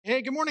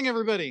Hey, good morning,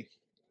 everybody,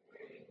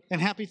 and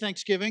happy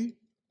Thanksgiving.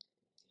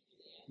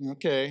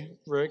 Okay,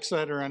 very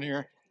excited around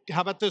here.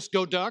 How about this?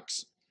 Go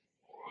Ducks.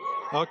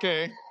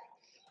 Okay,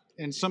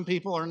 and some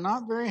people are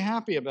not very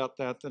happy about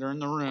that are in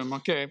the room.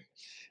 Okay.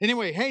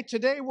 Anyway, hey,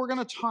 today we're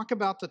going to talk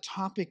about the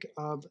topic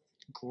of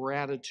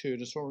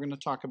gratitude is what we're going to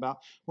talk about.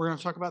 We're going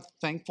to talk about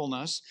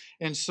thankfulness.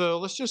 And so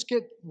let's just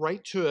get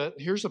right to it.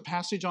 Here's a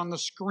passage on the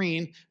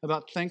screen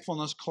about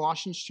thankfulness.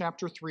 Colossians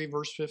chapter 3,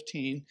 verse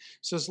 15 it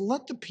says,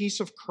 "Let the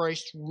peace of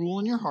Christ rule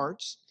in your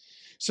hearts,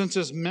 since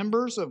as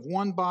members of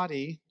one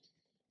body,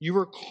 you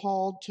were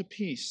called to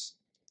peace.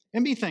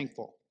 And be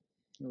thankful."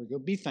 There we go.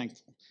 Be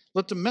thankful.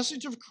 "Let the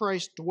message of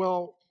Christ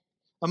dwell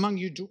among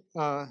you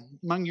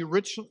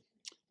richly.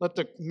 Let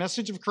the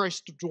message of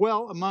Christ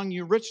dwell among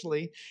you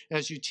richly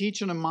as you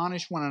teach and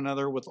admonish one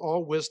another with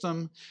all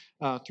wisdom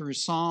through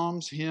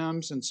psalms,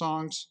 hymns, and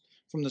songs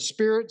from the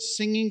Spirit,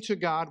 singing to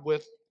God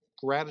with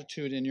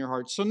gratitude in your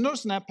hearts." So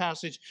notice in that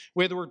passage,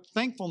 we have the word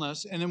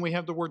thankfulness, and then we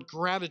have the word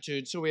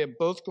gratitude. So we have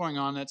both going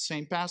on in that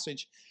same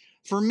passage.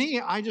 For me,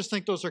 I just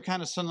think those are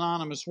kind of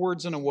synonymous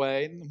words in a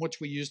way, in which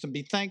we use them.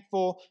 Be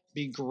thankful,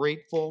 be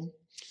grateful.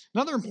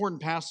 Another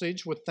important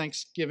passage with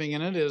thanksgiving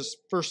in it is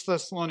 1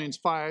 Thessalonians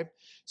 5. It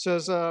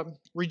says,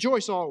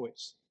 "Rejoice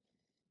always,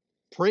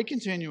 pray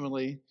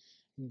continually,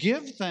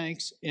 give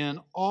thanks in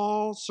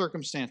all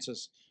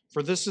circumstances,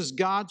 for this is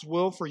God's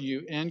will for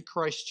you in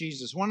Christ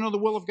Jesus." Want to know the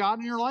will of God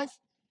in your life?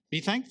 Be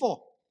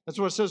thankful. That's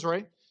what it says,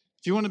 right?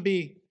 If you want to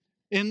be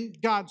in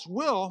God's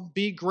will,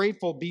 be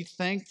grateful, be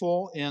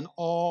thankful in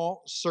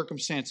all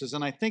circumstances.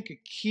 And I think a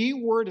key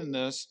word in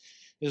this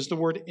is the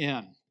word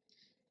 "in."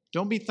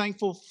 Don't be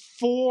thankful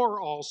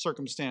for all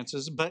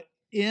circumstances, but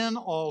in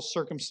all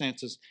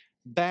circumstances.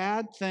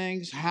 Bad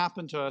things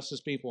happen to us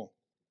as people.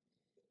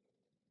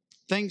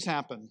 Things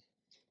happen.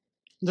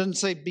 It doesn't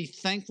say be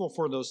thankful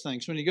for those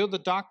things. When you go to the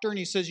doctor and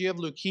he says you have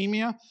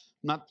leukemia, I'm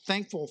not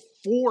thankful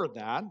for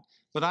that,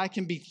 but I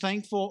can be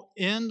thankful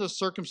in the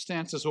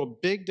circumstances. So a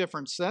big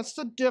difference. That's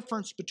the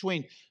difference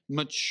between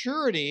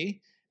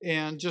maturity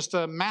and just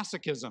a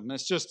masochism.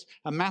 It's just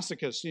a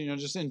masochist,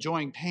 just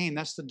enjoying pain.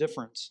 That's the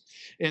difference.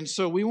 And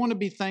so we want to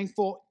be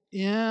thankful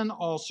in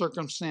all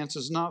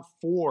circumstances, not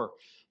for.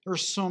 There are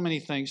so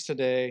many things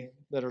today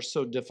that are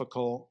so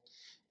difficult.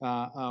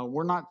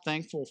 We're not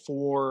thankful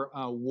for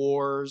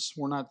wars.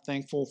 We're not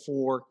thankful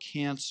for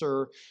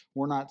cancer.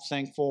 We're not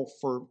thankful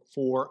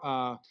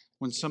for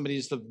when somebody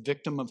is the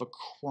victim of a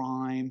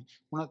crime.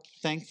 We're not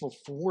thankful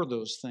for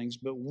those things,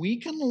 but we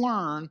can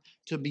learn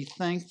to be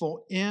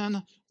thankful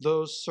in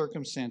those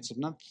circumstances.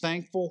 Not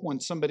thankful when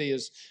somebody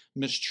is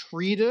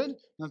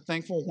mistreated, not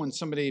thankful when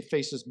somebody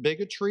faces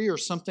bigotry or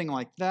something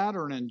like that,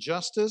 or an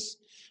injustice,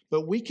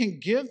 but we can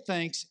give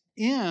thanks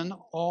in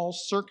all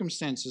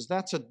circumstances.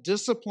 That's a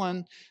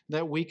discipline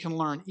that we can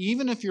learn.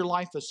 Even if your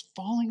life is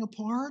falling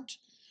apart,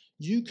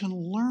 you can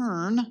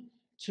learn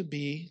to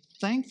be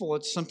thankful.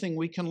 It's something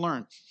we can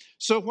learn.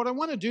 So what I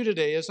want to do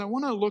today is I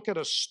want to look at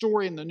a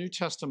story in the New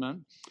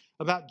Testament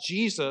about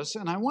Jesus,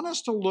 and I want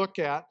us to look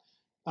at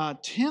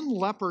 10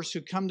 lepers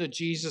who come to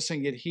Jesus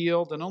and get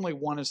healed, and only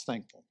one is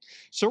thankful.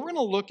 So we're going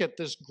to look at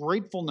this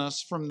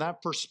gratefulness from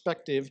that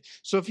perspective.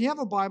 So if you have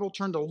a Bible,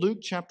 turn to Luke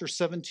chapter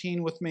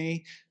 17 with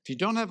me. If you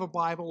don't have a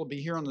Bible, it'll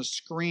be here on the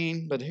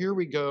screen, but here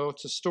we go.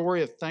 It's a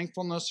story of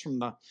thankfulness from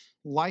the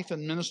life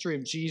and ministry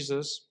of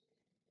Jesus.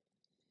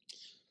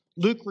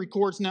 Luke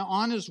records, "Now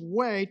on his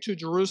way to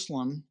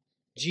Jerusalem,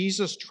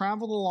 Jesus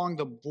traveled along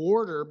the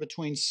border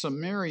between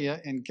Samaria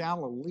and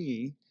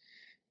Galilee.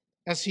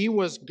 As he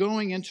was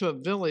going into a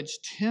village,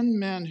 10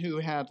 men who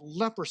had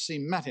leprosy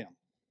met him.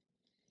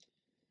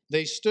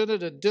 They stood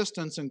at a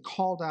distance and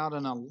called out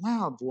in a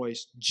loud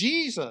voice,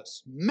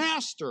 'Jesus,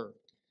 Master,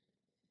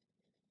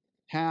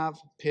 have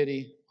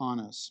pity on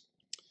us.'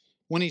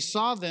 When he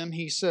saw them,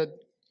 he said,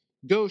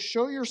 'Go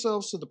show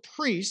yourselves to the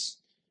priests.'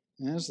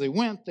 And as they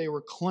went, they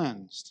were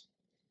cleansed.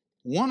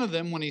 One of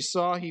them, when he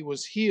saw he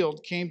was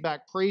healed, came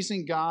back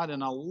praising God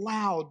in a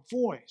loud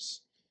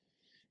voice.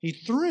 He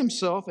threw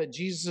himself at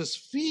Jesus'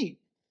 feet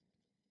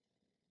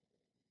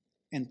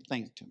and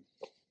thanked him.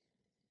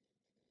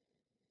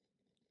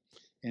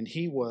 And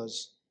he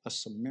was a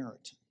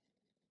Samaritan."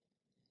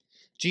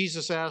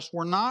 Jesus asked,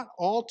 "Were not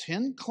all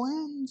 10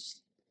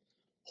 cleansed?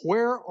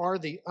 Where are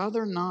the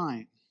other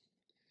 9?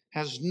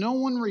 Has no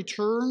one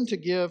returned to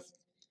give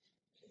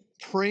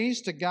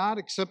praise to God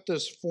except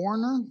this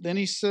foreigner?" Then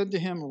he said to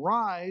him,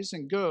 "Rise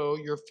and go.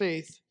 Your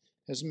faith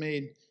has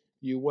made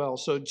you well."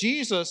 So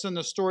Jesus in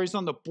the story is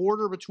on the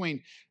border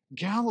between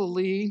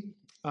Galilee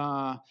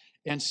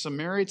and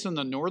Samaria. It's in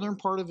the northern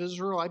part of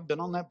Israel. I've been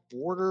on that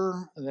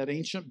border, that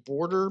ancient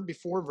border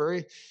before.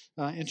 Very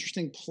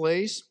interesting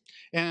place.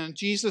 And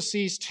Jesus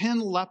sees 10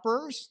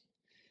 lepers.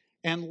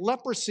 And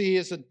leprosy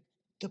is a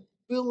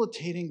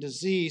debilitating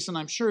disease. And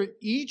I'm sure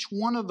each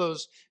one of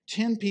those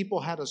 10 people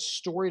had a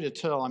story to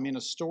tell. I mean,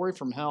 a story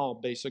from hell,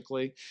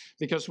 basically.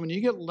 Because when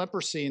you get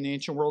leprosy in the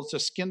ancient world, it's a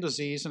skin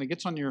disease, and it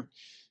gets on your,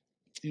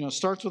 it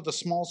starts with a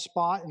small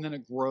spot, and then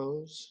it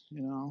grows,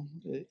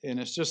 and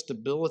it's just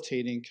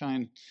debilitating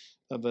kind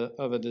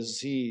of a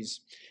disease.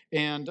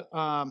 And,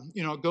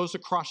 it goes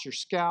across your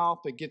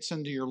scalp. It gets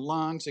into your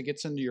lungs. It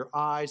gets into your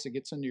eyes. It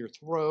gets into your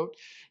throat.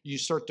 You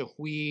start to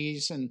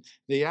wheeze. And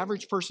the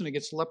average person who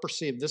gets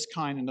leprosy of this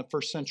kind in the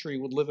first century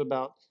would live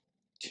about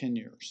 10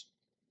 years.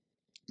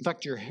 In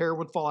fact, your hair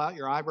would fall out.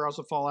 Your eyebrows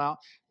would fall out.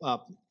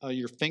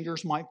 Your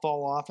fingers might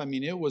fall off. I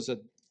mean, it was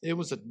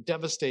a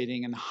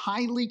devastating and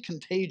highly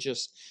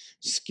contagious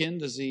skin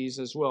disease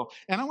as well.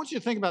 And I want you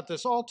to think about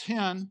this. All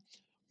 10,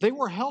 they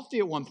were healthy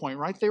at one point,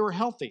 right? They were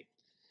healthy.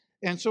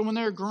 And so when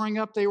they were growing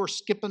up, they were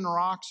skipping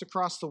rocks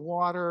across the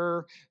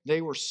water.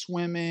 They were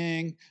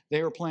swimming.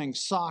 They were playing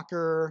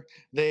soccer.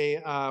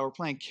 They were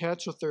playing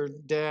catch with their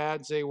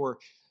dads. They were,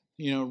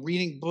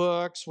 reading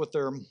books with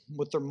their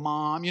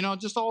mom.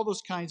 Just all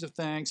those kinds of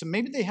things. And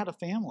maybe they had a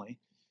family.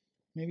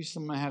 Maybe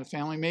someone had a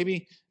family.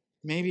 Maybe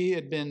it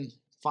had been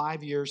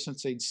 5 years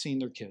since they'd seen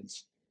their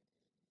kids.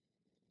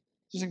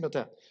 Just think about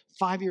that.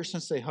 5 years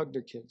since they hugged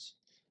their kids.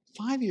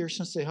 5 years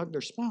since they hugged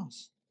their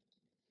spouse.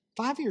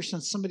 5 years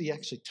since somebody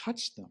actually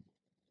touched them.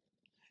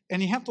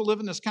 And you have to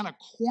live in this kind of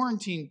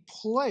quarantine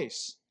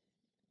place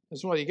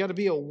as well. You got to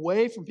be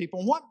away from people.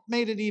 And what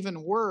made it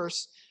even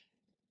worse,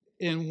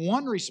 in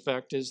one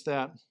respect, is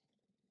that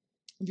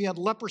if you had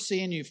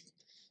leprosy and you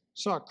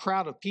saw a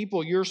crowd of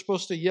people, you're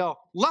supposed to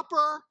yell,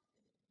 "Leper!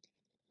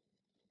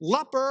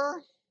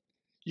 Leper!"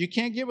 You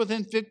can't get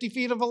within 50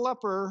 feet of a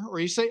leper, or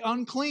you say,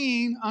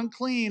 "Unclean,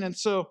 unclean." And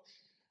so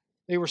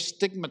they were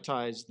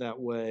stigmatized that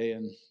way,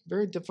 and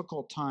very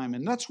difficult time.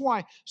 And that's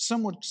why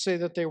some would say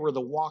that they were the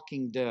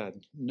walking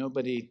dead.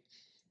 Nobody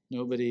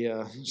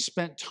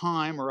spent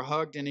time or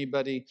hugged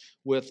anybody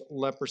with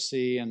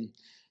leprosy. And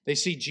they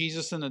see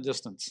Jesus in the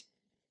distance.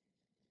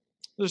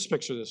 Let's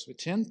picture this with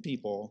 10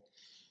 people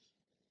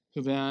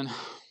who've been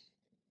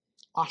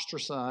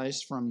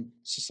ostracized from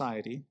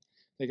society.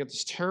 They got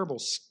this terrible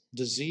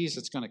disease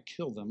that's going to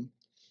kill them.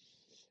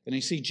 And they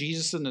see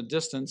Jesus in the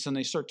distance, and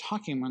they start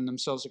talking among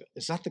themselves.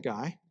 Is that the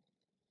guy?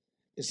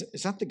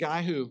 Is that the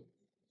guy who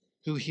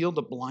healed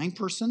a blind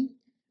person?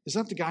 Is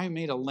that the guy who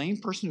made a lame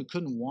person who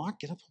couldn't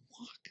walk get up and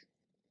walk?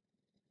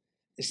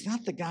 Is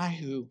that the guy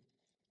who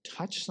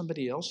touched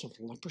somebody else with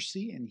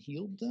leprosy and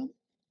healed them?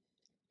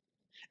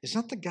 Is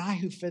that the guy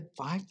who fed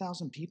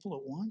 5,000 people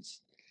at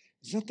once?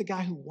 Is that the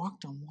guy who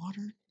walked on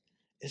water?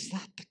 Is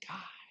that the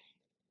guy?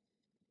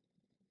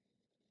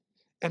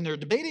 And they're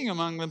debating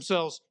among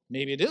themselves,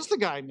 maybe it is the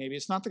guy, maybe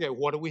it's not the guy.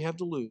 What do we have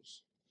to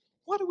lose?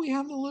 What do we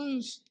have to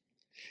lose?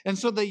 And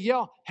so they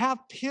yell, "Have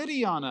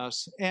pity on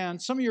us."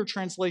 And some of your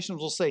translations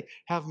will say,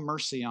 "Have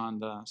mercy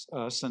on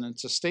us." And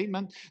it's a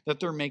statement that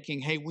they're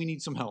making, hey, we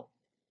need some help.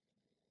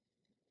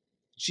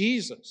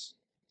 Jesus,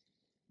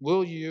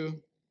 will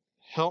you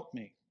help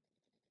me?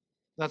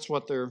 That's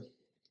what they're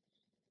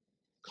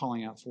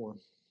calling out for.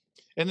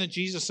 And then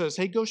Jesus says,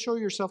 hey, go show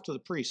yourself to the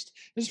priest.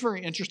 This is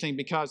very interesting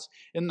because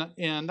in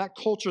that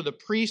culture, the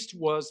priest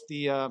was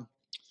the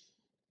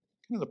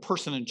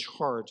person in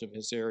charge of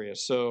his area.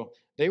 So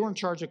they were in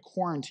charge of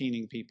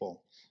quarantining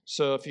people.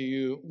 So if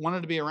you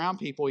wanted to be around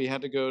people, you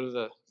had to go to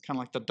the kind of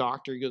like the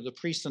doctor, you go to the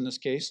priest in this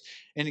case,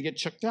 and you get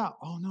checked out.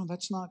 Oh, no,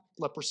 that's not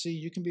leprosy.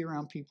 You can be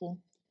around people.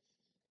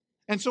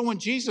 And so when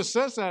Jesus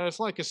says that, it's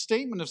like a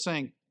statement of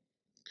saying,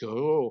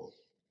 go,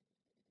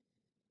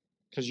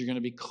 because you're going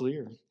to be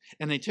clear.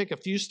 And they take a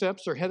few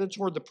steps. They're headed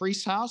toward the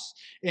priest's house,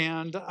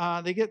 and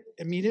they get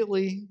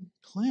immediately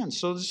cleansed.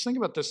 So just think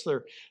about this.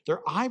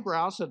 Their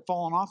eyebrows had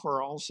fallen off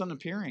are all of a sudden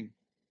appearing.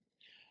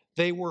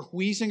 They were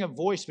wheezing a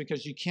voice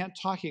because you can't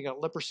talk. You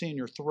got leprosy in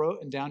your throat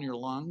and down your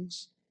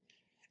lungs.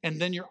 And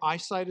then your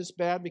eyesight is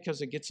bad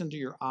because it gets into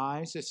your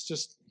eyes. It's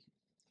just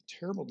a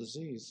terrible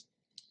disease.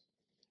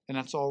 And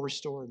that's all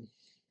restored.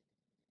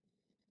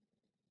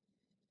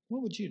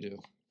 What would you do?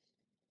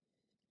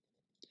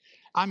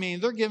 I mean,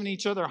 they're giving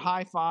each other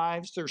high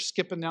fives. They're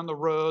skipping down the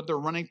road. They're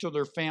running to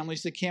their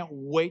families. They can't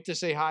wait to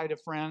say hi to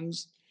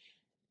friends.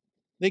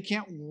 They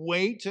can't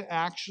wait to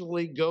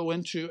actually go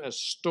into a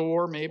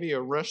store, maybe a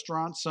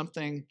restaurant,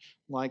 something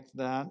like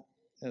that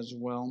as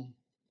well.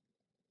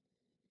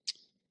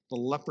 The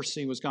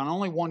leprosy was gone.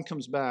 Only one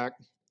comes back.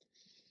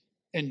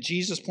 And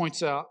Jesus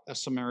points out a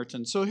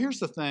Samaritan. So here's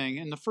the thing.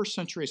 In the first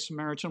century, a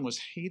Samaritan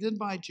was hated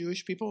by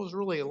Jewish people. There was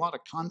really a lot of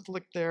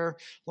conflict there,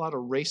 a lot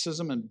of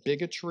racism and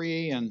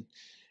bigotry.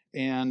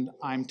 And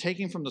I'm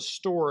taking from the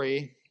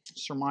story,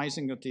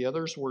 surmising that the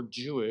others were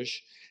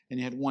Jewish, and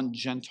you had one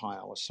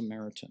Gentile, a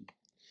Samaritan.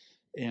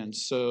 And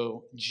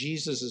so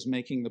Jesus is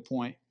making the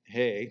point,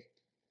 hey,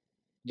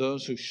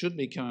 those who should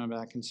be coming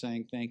back and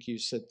saying thank you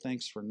said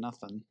thanks for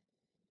nothing.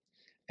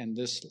 And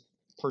this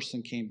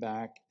person came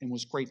back and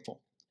was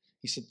grateful.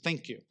 He said,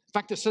 thank you. In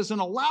fact, it says in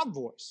a loud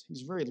voice.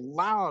 He's very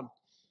loud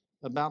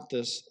about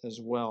this as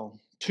well.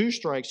 2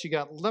 strikes. You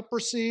got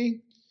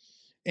leprosy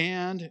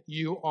and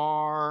you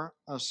are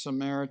a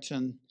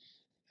Samaritan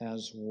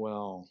as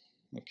well.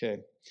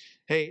 Okay.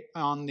 Hey,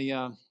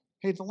 the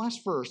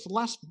last verse, the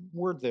last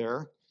word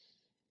there.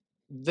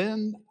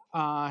 Then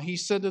he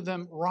said to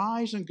them,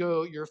 rise and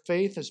go. Your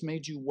faith has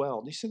made you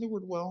well. Do you say the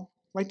word well?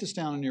 Write this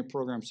down in your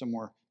program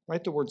somewhere.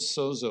 Write the word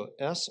sozo,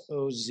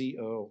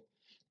 S-O-Z-O.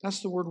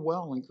 That's the word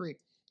well in Greek.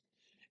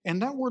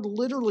 And that word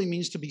literally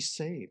means to be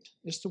saved.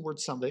 It's the word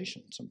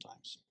salvation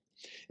sometimes.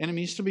 And it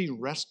means to be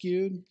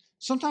rescued.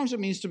 Sometimes it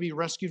means to be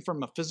rescued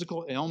from a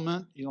physical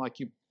ailment, like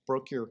you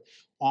broke your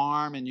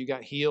arm and you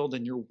got healed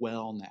and you're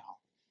well now.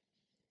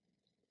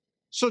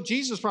 So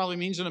Jesus probably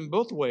means it in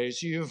both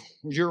ways.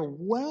 You're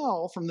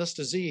well from this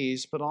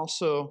disease, but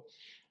also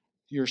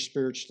you're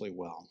spiritually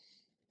well.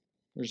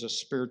 There's a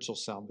spiritual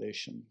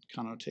salvation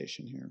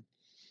connotation here.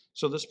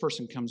 So this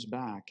person comes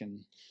back,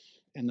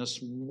 and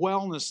this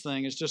wellness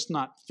thing is just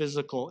not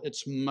physical.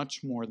 It's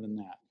much more than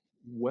that.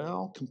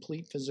 Well,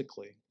 complete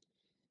physically.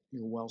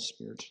 You're well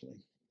spiritually.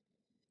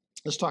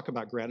 Let's talk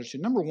about gratitude.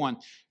 Number one,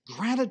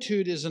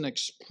 gratitude is an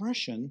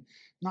expression,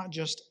 not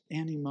just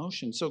an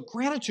emotion. So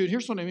gratitude,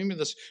 here's what I mean by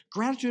this.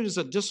 Gratitude is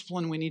a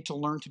discipline we need to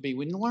learn to be.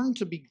 We learn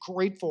to be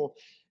grateful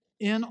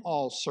in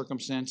all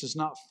circumstances,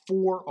 not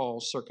for all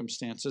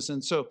circumstances.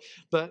 And so,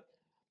 but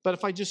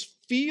if I just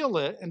feel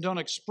it and don't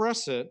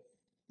express it,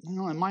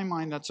 in my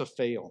mind, that's a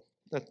fail.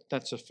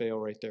 That's a fail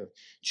right there.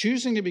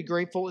 Choosing to be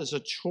grateful is a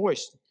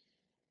choice.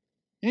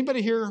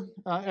 Anybody here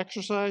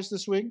exercise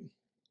this week?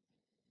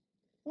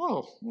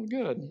 Oh, well,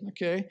 good.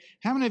 Okay.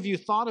 How many of you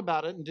thought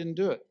about it and didn't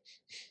do it?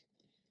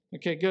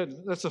 Okay,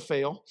 good. That's a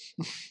fail.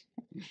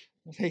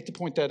 I hate to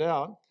point that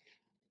out,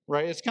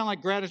 right? It's kind of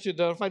like gratitude,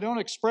 though. If I don't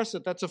express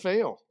it, that's a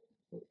fail,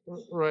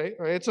 right?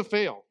 It's a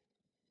fail.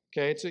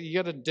 Okay, you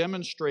got to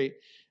demonstrate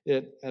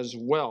it as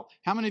well.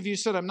 How many of you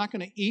said, I'm not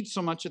going to eat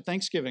so much at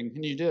Thanksgiving?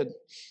 And you did.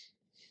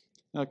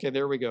 Okay,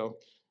 there we go.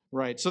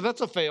 Right. So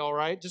that's a fail,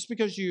 right? Just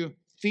because you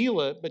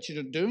feel it, but you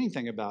don't do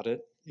anything about it,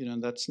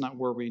 that's not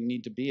where we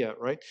need to be at,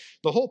 right?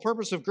 The whole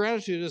purpose of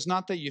gratitude is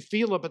not that you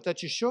feel it, but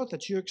that you show it,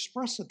 that you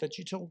express it, that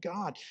you tell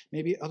God,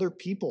 maybe other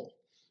people.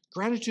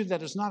 Gratitude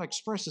that is not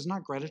expressed is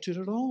not gratitude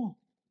at all.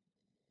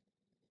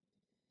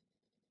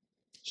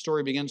 The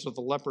story begins with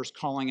the lepers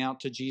calling out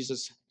to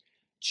Jesus,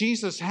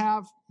 Jesus,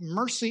 have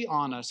mercy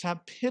on us,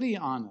 have pity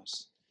on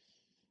us.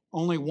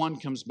 Only one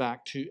comes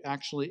back to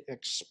actually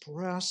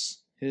express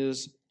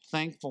his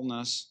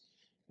thankfulness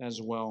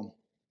as well.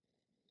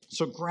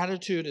 So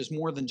gratitude is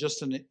more than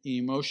just an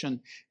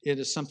emotion. It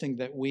is something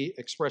that we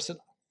express. And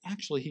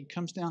actually, he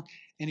comes down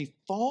and he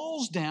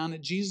falls down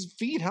at Jesus'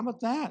 feet. How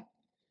about that?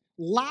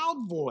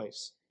 Loud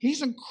voice.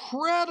 He's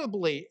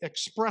incredibly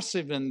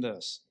expressive in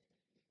this.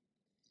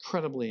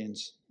 Incredibly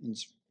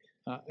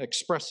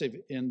expressive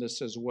in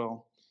this as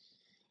well.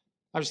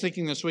 I was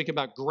thinking this week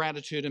about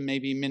gratitude, and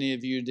maybe many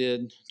of you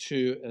did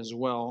too as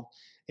well.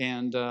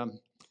 And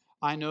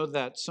I know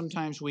that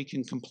sometimes we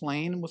can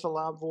complain with a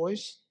loud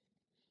voice,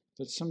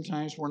 but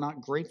sometimes we're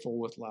not grateful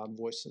with loud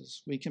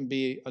voices. We can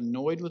be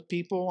annoyed with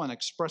people and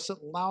express it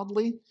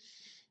loudly,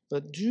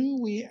 but do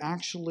we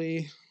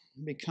actually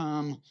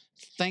become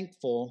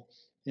thankful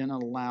in a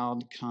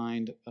loud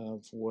kind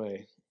of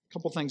way? A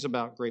couple things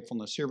about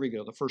gratefulness. Here we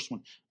go. The first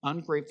one,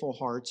 ungrateful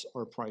hearts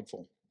are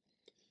prideful.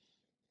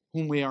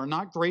 When we are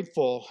not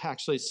grateful,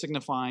 actually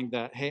signifying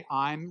that, hey,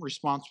 I'm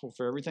responsible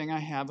for everything I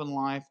have in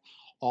life,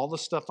 all the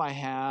stuff I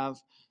have,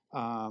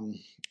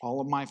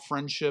 all of my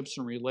friendships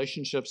and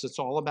relationships, it's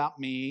all about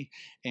me,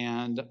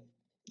 and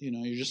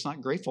you're just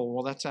not grateful.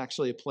 Well, that's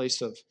actually a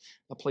place of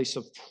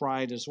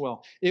pride as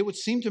well. It would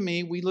seem to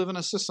me we live in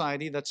a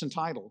society that's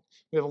entitled.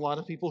 We have a lot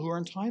of people who are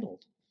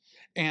entitled.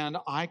 And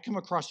I come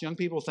across young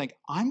people who think,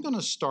 I'm going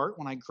to start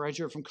when I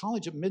graduate from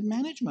college at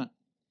mid-management.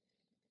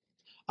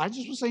 I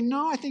just would say,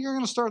 no, I think you're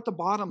going to start at the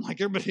bottom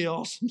like everybody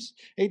else.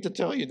 I hate to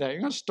tell you that.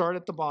 You're going to start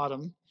at the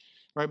bottom,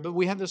 right? But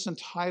we have this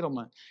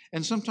entitlement.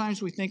 And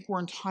sometimes we think we're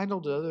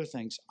entitled to other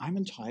things. I'm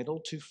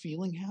entitled to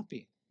feeling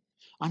happy.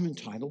 I'm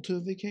entitled to a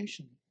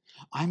vacation.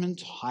 I'm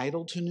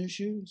entitled to new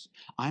shoes.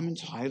 I'm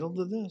entitled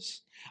to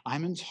this.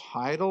 I'm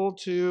entitled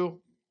to,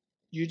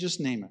 you just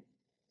name it.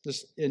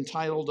 Just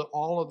entitled to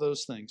all of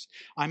those things.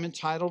 I'm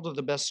entitled to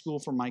the best school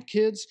for my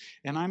kids,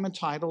 and I'm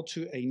entitled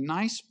to a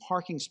nice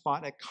parking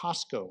spot at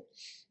Costco.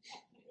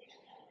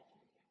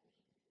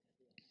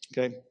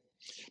 Okay?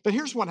 But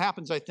here's what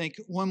happens, I think,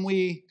 when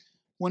we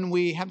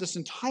have this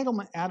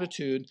entitlement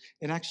attitude,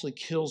 it actually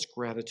kills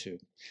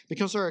gratitude.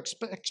 Because our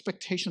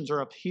expectations are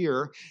up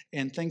here,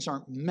 and things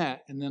aren't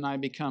met, and then I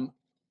become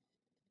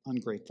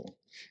ungrateful.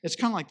 It's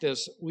kind of like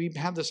this. We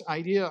have this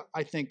idea,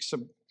 I think,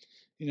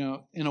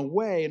 in a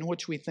way in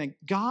which we think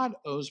God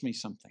owes me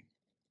something.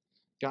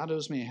 God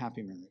owes me a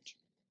happy marriage,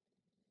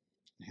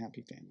 a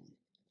happy family.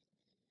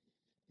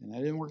 And that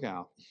didn't work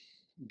out.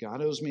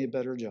 God owes me a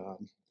better job.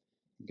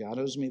 God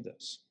owes me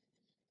this.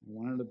 I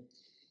wanted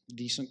a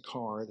decent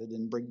car that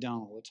didn't break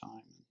down all the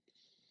time.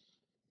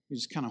 We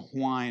just kind of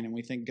whine and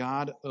we think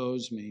God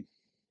owes me.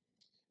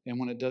 And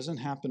when it doesn't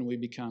happen, we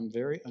become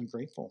very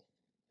ungrateful.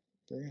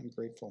 Very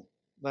ungrateful.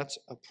 That's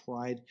a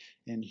pride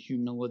and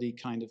humility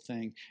kind of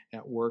thing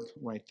at work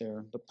right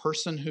there. The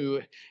person who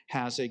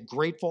has a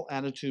grateful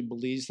attitude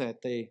believes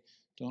that they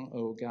don't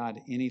owe God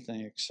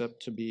anything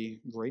except to be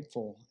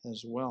grateful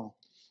as well.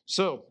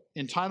 So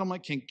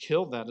entitlement can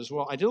kill that as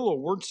well. I did a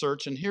little word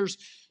search, and here's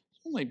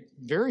only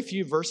very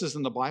few verses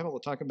in the Bible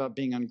that talk about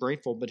being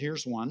ungrateful, but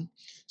here's one.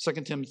 2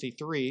 Timothy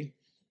 3,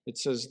 It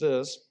says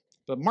this,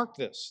 but mark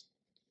this,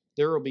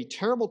 there will be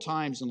terrible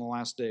times in the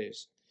last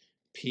days.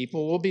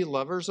 People will be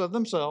lovers of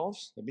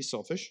themselves, they'll be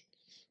selfish,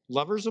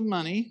 lovers of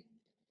money,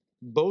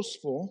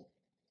 boastful,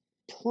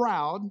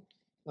 proud,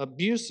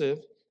 abusive,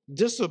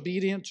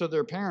 disobedient to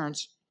their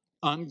parents,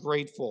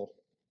 ungrateful.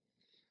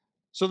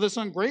 So this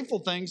ungrateful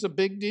thing's a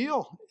big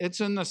deal.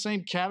 It's in the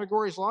same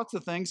category as lots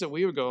of things that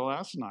we would go,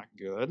 that's not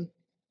good.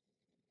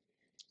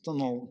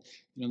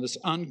 This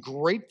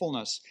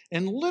ungratefulness.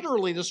 And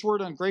literally this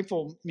word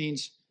ungrateful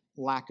means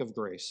lack of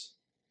grace.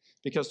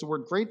 Because the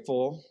word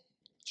grateful,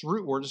 its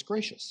root word is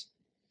gracious.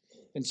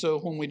 And so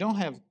when we don't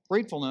have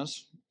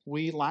gratefulness,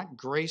 we lack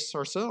grace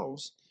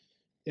ourselves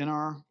in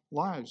our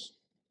lives.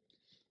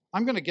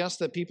 I'm going to guess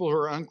that people who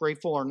are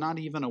ungrateful are not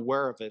even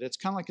aware of it. It's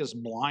kind of like this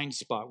blind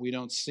spot. We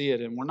don't see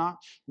it, and we're not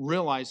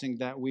realizing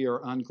that we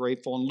are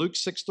ungrateful. In Luke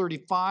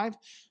 6:35,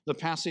 the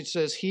passage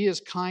says, he is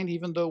kind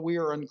even though we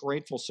are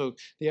ungrateful. So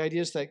the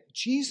idea is that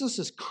Jesus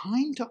is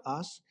kind to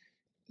us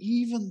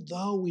even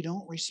though we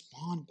don't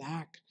respond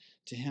back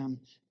to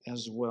him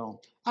as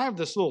well. I have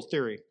this little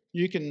theory.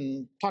 You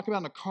can talk about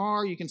in the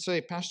car. You can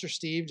say, Pastor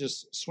Steve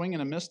just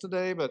swinging a miss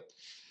today, but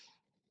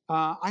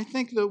I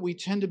think that we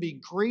tend to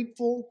be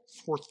grateful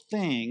for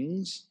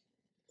things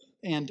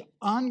and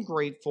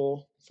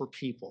ungrateful for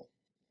people.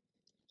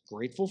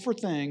 Grateful for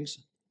things,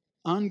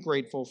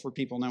 ungrateful for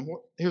people. Now,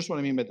 here's what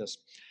I mean by this.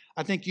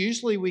 I think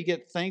usually we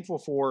get thankful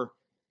for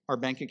our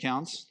bank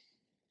accounts,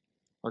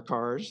 our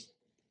cars,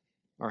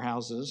 our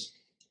houses,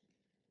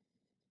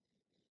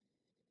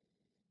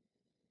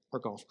 our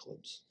golf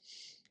clubs.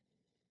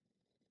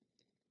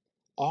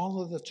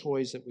 All of the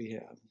toys that we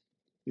have.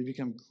 We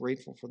become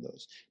grateful for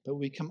those, but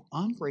we become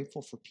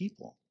ungrateful for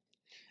people.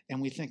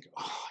 And we think,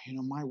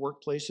 my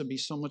workplace would be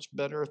so much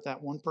better if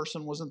that one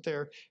person wasn't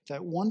there. If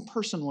that one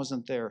person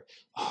wasn't there,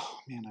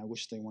 I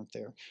wish they weren't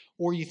there.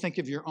 Or you think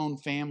of your own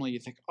family. You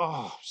think,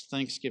 it's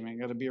Thanksgiving.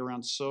 I got to be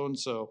around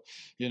so-and-so,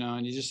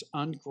 and you're just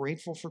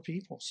ungrateful for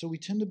people. So we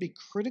tend to be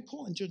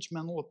critical and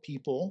judgmental of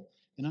people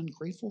and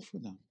ungrateful for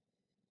them.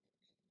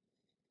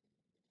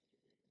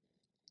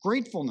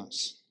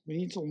 Gratefulness. We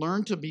need to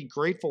learn to be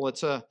grateful.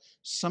 It's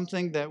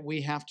something that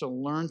we have to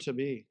learn to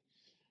be.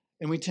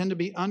 And we tend to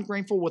be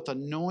ungrateful with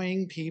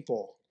annoying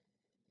people.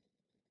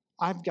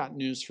 I've got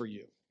news for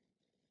you.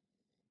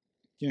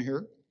 Do you hear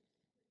it?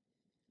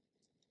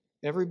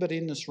 Everybody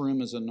in this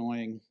room is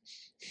annoying.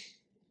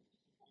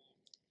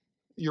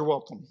 You're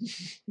welcome.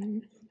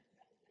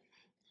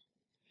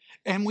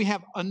 And we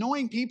have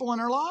annoying people in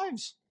our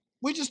lives.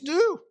 We just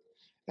do.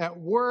 At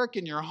work,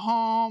 in your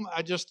home,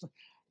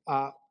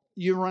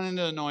 you run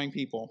into annoying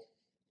people.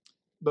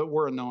 But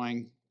we're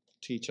annoying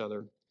to each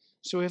other.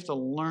 So we have to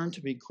learn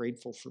to be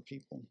grateful for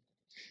people.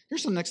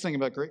 Here's the next thing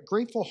about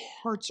grateful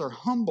hearts are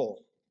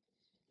humble.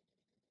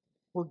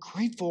 We're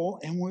grateful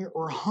and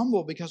we're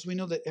humble because we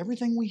know that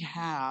everything we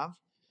have,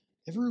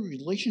 every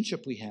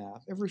relationship we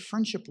have, every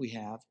friendship we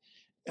have,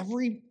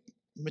 every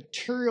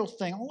material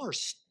thing, all our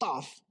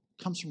stuff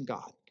comes from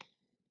God.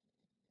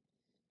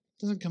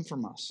 It doesn't come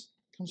from us.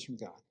 It comes from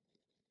God.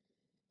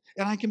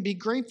 And I can be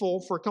grateful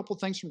for a couple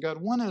things from God.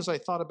 One, as I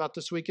thought about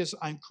this week, is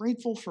I'm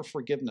grateful for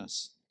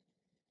forgiveness.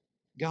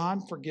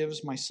 God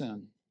forgives my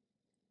sin,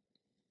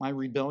 my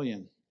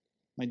rebellion,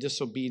 my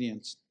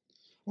disobedience.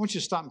 I want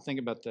you to stop and think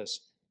about this.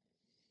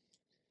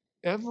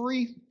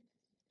 Every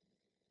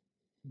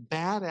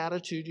bad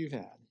attitude you've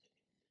had,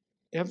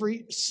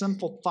 every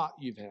sinful thought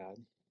you've had,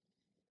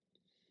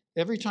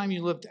 every time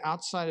you lived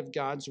outside of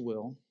God's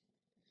will,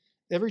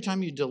 every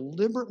time you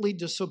deliberately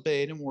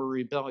disobeyed and were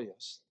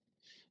rebellious,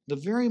 the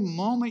very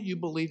moment you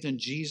believed in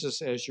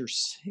Jesus as your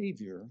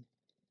Savior,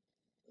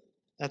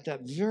 at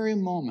that very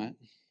moment,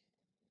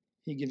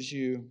 he gives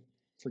you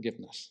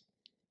forgiveness.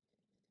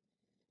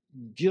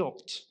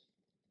 Guilt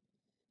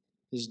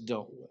is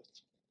dealt with.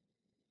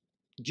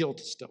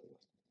 Guilt is dealt with.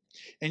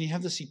 And you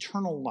have this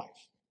eternal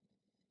life.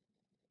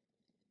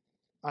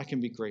 I can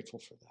be grateful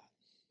for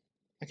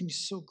that. I can be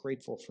so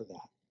grateful for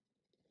that.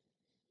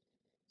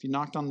 If you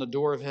knocked on the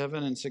door of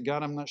heaven and said,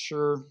 God, I'm not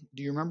sure,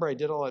 do you remember I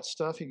did all that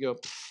stuff? He'd go,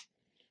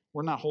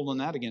 we're not holding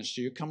that against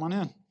you. Come on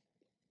in.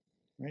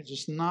 Right?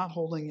 Just not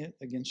holding it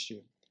against you.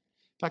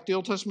 In fact, the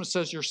Old Testament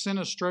says your sin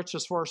is stretched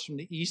as far as from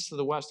the east to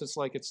the west. It's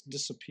like it's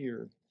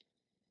disappeared.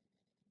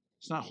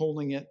 It's not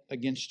holding it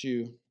against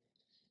you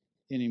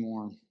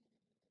anymore.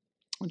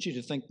 I want you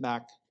to think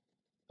back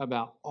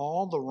about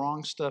all the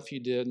wrong stuff you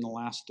did in the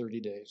last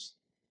 30 days.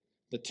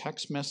 The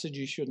text message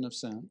you shouldn't have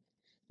sent,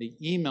 the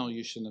email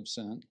you shouldn't have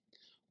sent,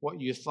 what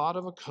you thought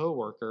of a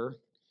coworker,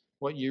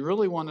 what you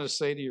really wanted to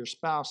say to your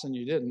spouse and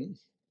you didn't,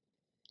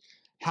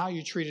 how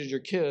you treated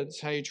your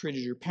kids, how you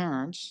treated your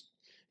parents.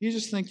 You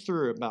just think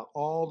through about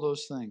all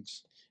those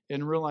things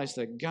and realize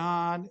that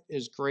God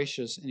is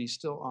gracious and he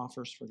still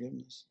offers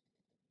forgiveness.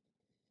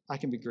 I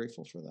can be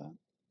grateful for that.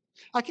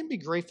 I can be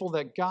grateful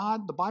that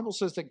God, the Bible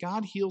says that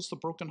God heals the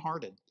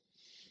brokenhearted.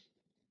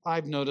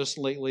 I've noticed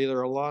lately there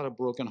are a lot of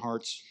broken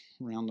hearts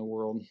around the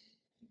world.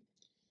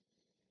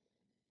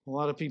 A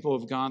lot of people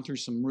have gone through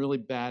some really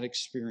bad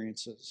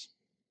experiences.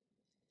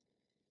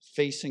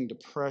 facing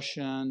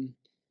depression,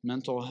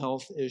 mental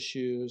health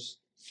issues,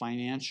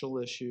 financial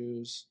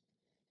issues,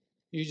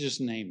 you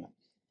just name it.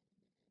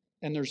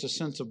 And there's a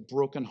sense of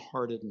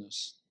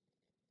brokenheartedness.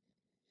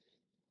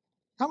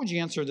 How would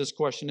you answer this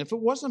question? If it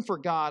wasn't for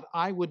God,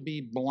 I would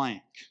be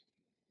blank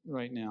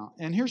right now.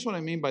 And here's what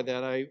I mean by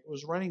that. I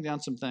was writing down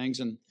some things,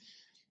 and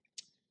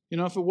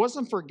if it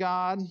wasn't for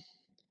God,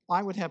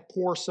 I would have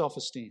poor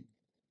self-esteem.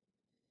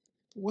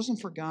 If it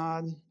wasn't for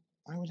God,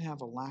 I would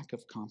have a lack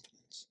of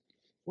confidence.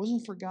 If it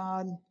wasn't for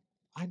God,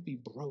 I'd be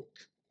broke.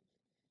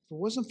 If it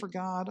wasn't for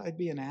God, I'd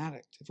be an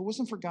addict. If it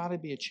wasn't for God,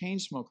 I'd be a chain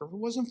smoker. If it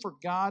wasn't for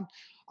God,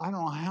 I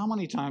don't know how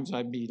many times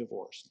I'd be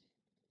divorced.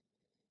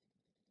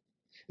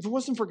 If it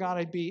wasn't for God,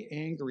 I'd be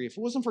angry. If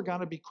it wasn't for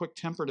God, I'd be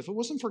quick-tempered. If it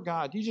wasn't for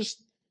God, if it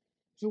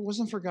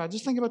wasn't for God,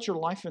 just think about your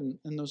life in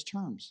those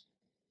terms.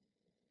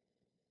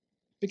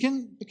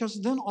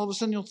 Because then all of a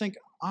sudden you'll think,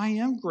 I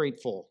am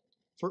grateful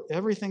for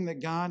everything that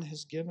God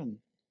has given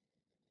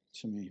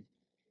to me.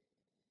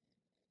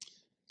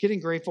 Getting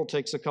grateful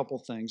takes a couple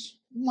things.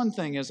 One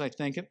thing is, I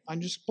think,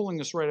 I'm just pulling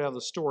this right out of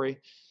the story,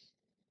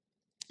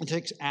 it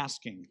takes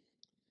asking.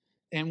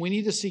 And we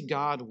need to see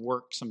God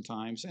work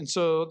sometimes. And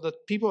so the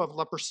people who have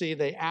leprosy,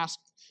 they ask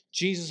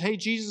Jesus, hey,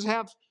 Jesus,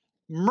 have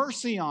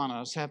mercy on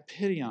us, have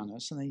pity on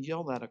us. And they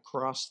yell that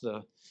across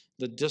the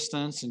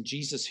distance, and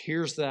Jesus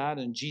hears that,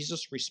 and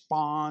Jesus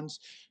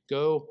responds,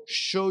 go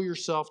show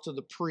yourself to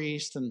the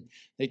priest. And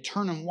they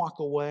turn and walk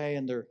away,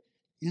 and they're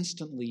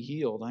instantly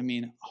healed. I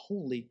mean,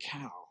 holy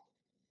cow.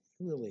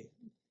 Really,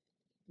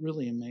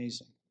 really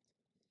amazing.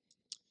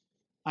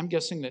 I'm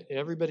guessing that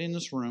everybody in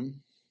this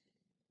room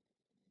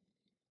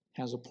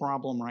has a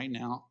problem right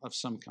now of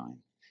some kind.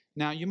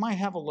 Now, you might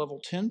have a level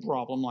 10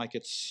 problem, like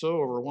it's so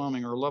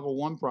overwhelming, or a level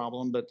 1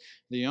 problem, but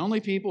the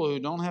only people who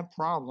don't have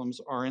problems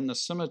are in the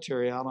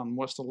cemetery out on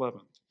West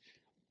 11th.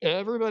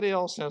 Everybody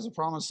else has a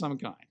problem of some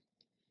kind.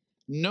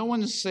 No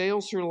one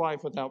sails through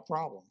life without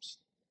problems.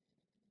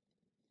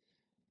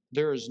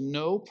 There is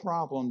no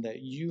problem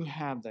that you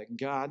have that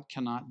God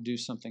cannot do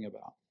something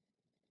about.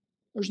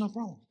 There's no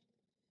problem.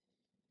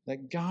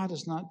 That God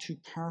is not too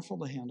powerful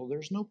to handle.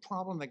 There's no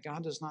problem that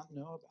God does not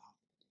know about.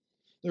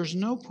 There's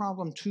no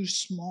problem too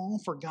small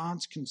for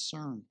God's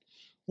concern.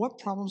 What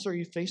problems are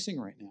you facing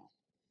right now?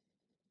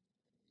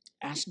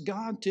 Ask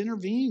God to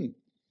intervene.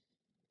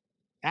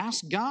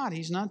 Ask God.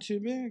 He's not too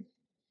big.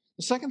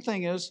 The second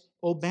thing is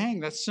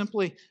obeying. That's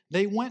simply,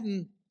 they went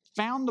and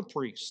found the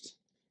priest.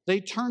 They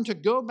turned to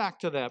go back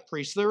to that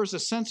priest. There was a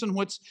sense in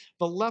which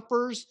the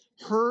lepers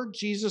heard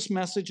Jesus'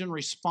 message and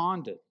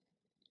responded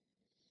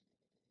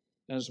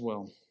as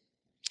well.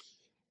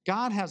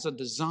 God has a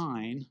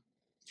design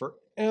for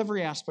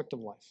every aspect of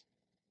life.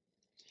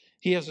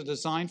 He has a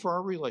design for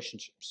our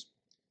relationships.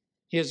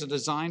 He has a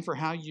design for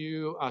how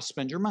you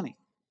spend your money.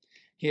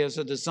 He has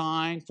a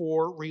design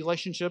for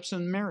relationships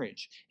and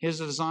marriage. He has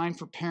a design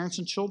for parents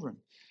and children.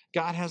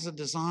 God has a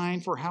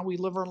design for how we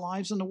live our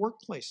lives in the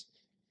workplace.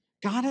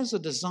 God has a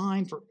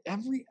design for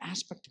every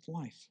aspect of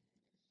life.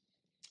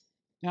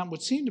 Now, it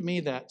would seem to me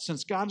that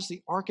since God is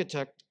the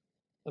architect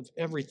of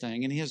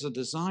everything, and He has a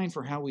design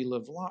for how we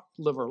live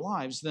our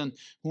lives, then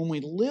when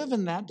we live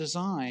in that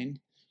design,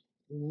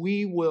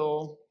 we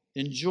will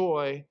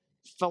enjoy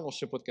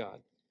fellowship with God.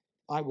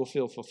 I will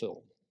feel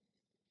fulfilled.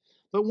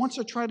 But once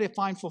I try to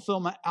find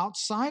fulfillment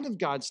outside of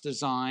God's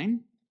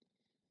design,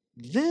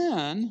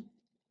 then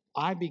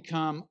I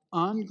become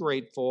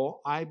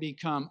ungrateful, I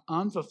become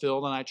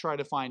unfulfilled, and I try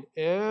to find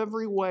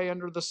every way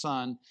under the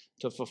sun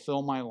to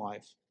fulfill my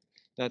life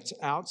that's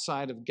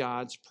outside of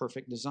God's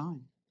perfect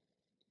design.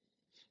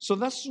 So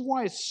that's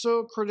why it's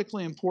so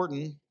critically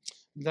important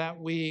that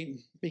we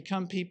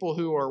become people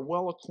who are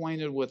well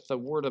acquainted with the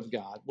Word of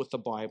God, with the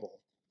Bible.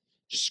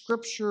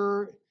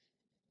 Scripture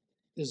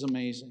is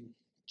amazing.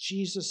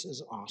 Jesus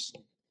is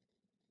awesome.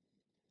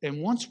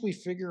 And once we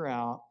figure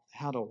out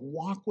how to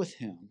walk with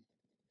Him,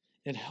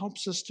 it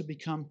helps us to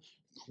become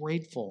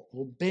grateful.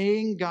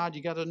 Obeying God,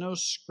 you got to know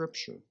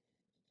Scripture.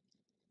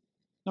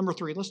 Number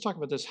 3, let's talk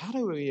about this. How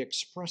do we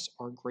express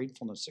our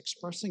gratefulness?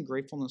 Expressing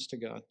gratefulness to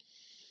God.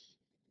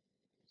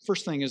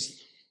 First thing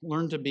is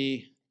learn to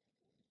be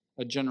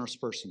a generous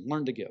person.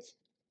 Learn to give.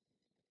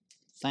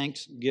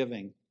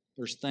 Thanksgiving.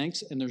 There's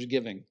thanks and there's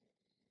giving.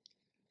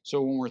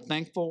 So when we're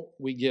thankful,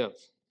 we give.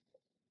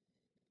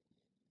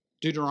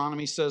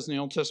 Deuteronomy says in the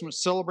Old Testament,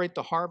 celebrate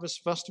the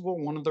harvest festival,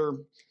 one of their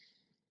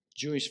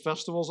Jewish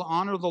festivals.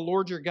 Honor the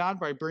Lord your God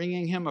by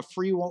bringing Him a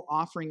freewill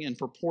offering in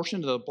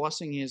proportion to the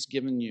blessing He has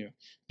given you.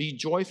 Be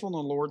joyful in the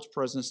Lord's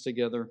presence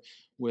together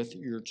with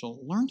your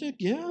children. Learn to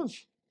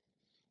give.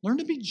 Learn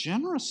to be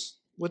generous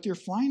with your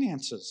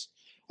finances.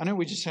 I know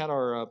we just had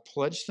our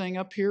pledge thing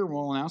up here.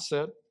 We'll announce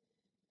that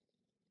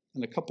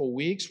in a couple of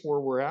weeks where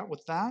we're at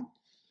with that.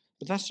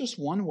 But that's just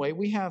one way.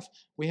 We have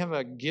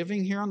a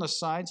giving here on the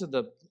sides of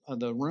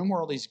the room where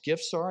all these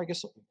gifts are. I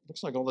guess it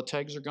looks like all the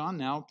tags are gone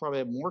now. Probably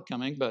have more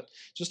coming, but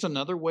just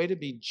another way to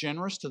be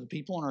generous to the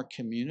people in our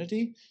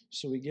community.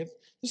 So we give.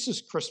 This is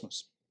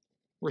Christmas.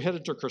 We're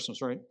headed to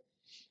Christmas, right?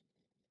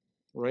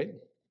 Right?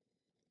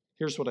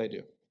 Here's what I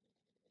do.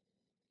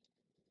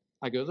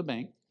 I go to the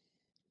bank.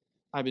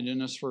 I've been doing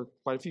this for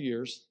quite a few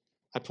years.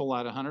 I pull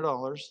out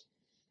 $100.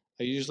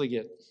 I usually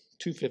get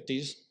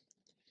 250s,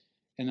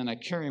 and then I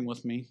carry them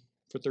with me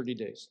for 30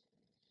 days.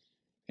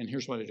 And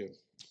here's what I do.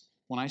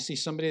 When I see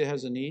somebody that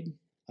has a need,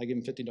 I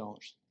give them $50.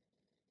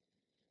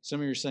 Some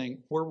of you are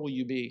saying, where will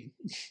you be?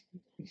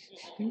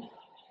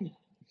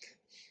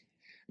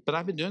 But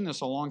I've been doing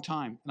this a long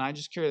time, and I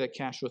just carry that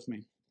cash with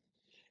me.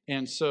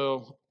 And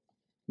so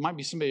it might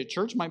be somebody at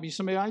church, might be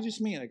somebody I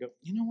just meet. I go,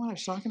 you know what? I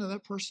was talking to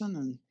that person,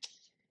 and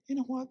you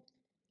know what?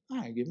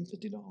 I give them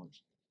 $50.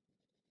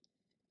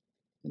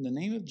 In the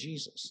name of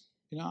Jesus.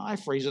 I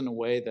phrase it in a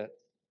way that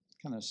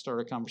kind of start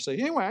a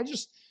conversation. Anyway, I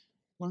just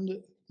learned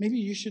to, maybe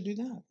you should do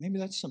that. Maybe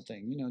that's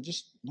something,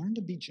 just learn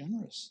to be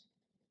generous.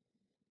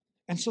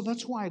 And so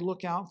that's why I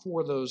look out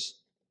for those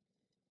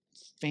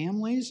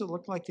families that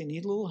look like they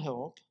need a little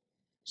help,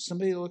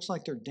 somebody that looks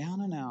like they're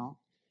down and out,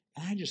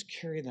 and I just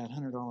carry that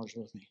 $100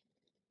 with me.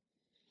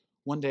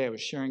 One day I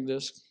was sharing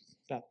this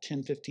about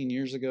 10, 15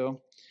 years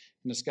ago,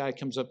 and this guy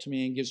comes up to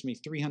me and gives me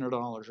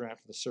 $300 right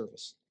after the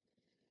service.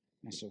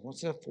 And I said,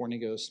 what's that for? And he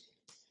goes,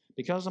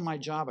 because of my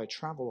job, I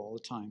travel all the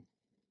time.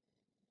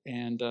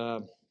 And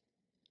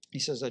he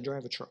says, I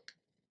drive a truck.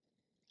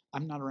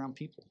 I'm not around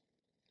people.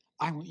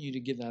 I want you to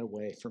give that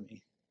away for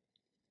me.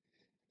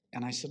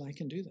 And I said, I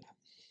can do that.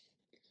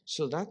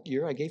 So that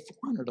year, I gave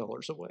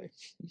 $400 away.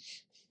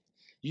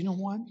 You know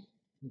what?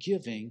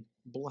 Giving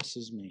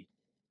blesses me.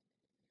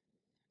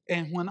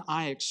 And when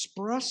I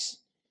express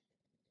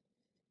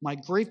my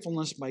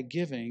gratefulness by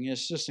giving,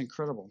 it's just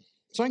incredible.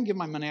 So I can give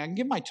my money. I can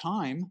give my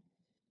time.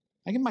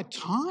 I give my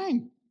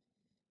time.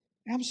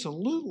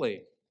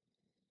 Absolutely.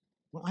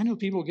 Well, I know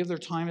people give their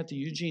time at the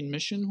Eugene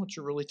Mission, which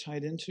are really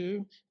tied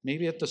into,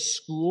 maybe at the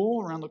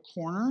school around the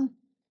corner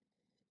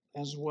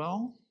as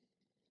well.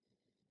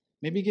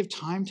 Maybe give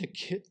time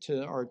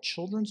to our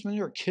children's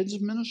ministry, our kids'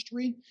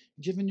 ministry,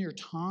 giving your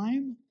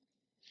time.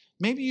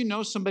 Maybe you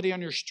know somebody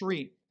on your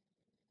street.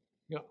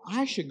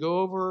 I should go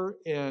over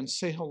and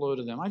say hello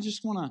to them. I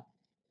just want to,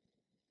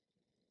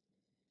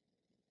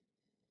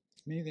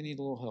 maybe they need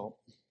a little help.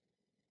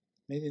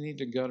 Maybe they need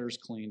their gutters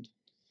cleaned.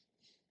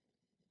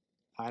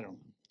 I don't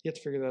know. You have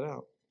to figure that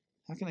out.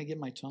 How can I give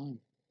my time?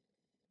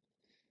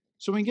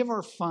 So we can give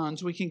our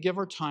funds, we can give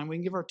our time, we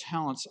can give our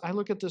talents. I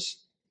look at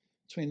this,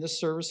 between this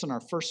service and our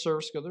first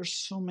service, go, there's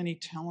so many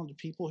talented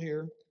people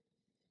here.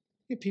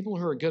 You have people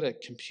who are good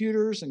at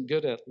computers and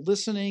good at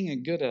listening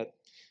and good at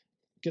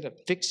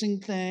fixing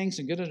things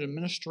and good at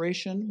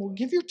administration. Well,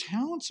 give your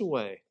talents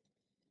away.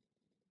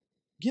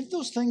 Give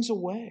those things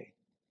away.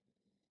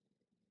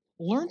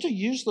 Learn to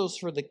use those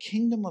for the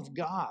kingdom of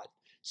God.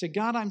 Say,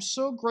 God, I'm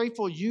so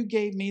grateful you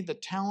gave me the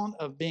talent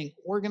of being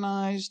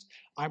organized.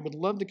 I would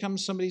love to come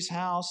to somebody's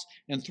house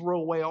and throw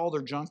away all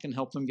their junk and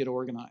help them get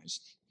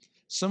organized.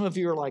 Some of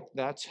you are like,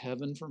 that's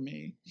heaven for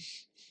me.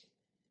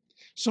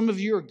 Some of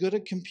you are good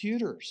at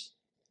computers,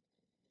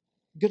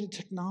 good at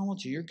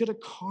technology. You're good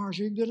at cars.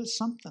 You're good at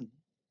something.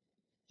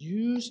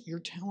 Use your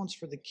talents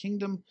for the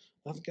kingdom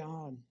of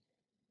God.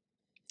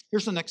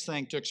 Here's the next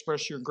thing to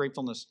express your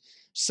gratefulness.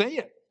 Say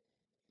it.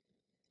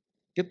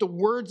 Get the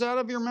words out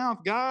of your mouth.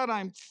 God,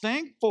 I'm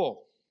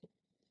thankful.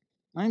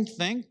 I'm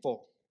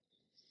thankful.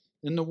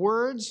 In the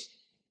words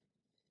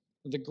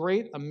of the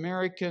great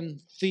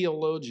American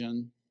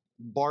theologian,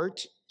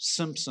 Bart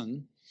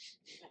Simpson,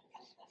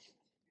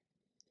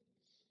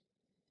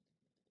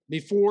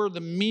 before the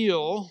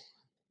meal,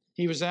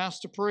 he was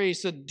asked to pray. He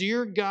said,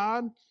 Dear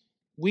God,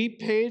 we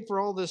paid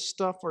for all this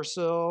stuff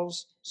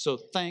ourselves, so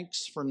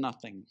thanks for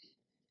nothing.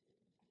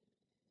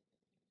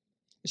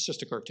 It's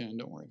just a cartoon,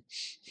 don't worry.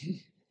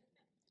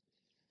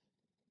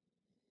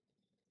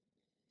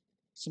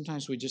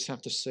 Sometimes we just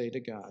have to say to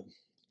God,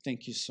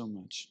 thank you so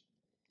much.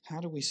 How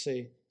do we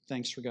say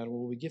thanks for God?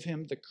 Well, we give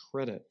him the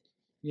credit.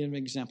 Give him an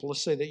example.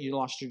 Let's say that you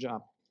lost your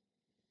job.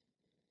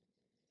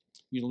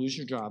 You lose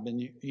your job and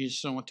you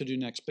just don't know what to do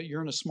next. But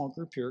you're in a small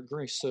group here at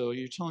Grace. So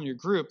you're telling your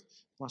group,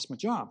 I lost my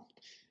job.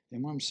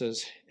 And one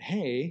says,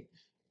 hey,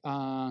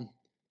 I'm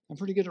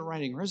pretty good at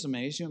writing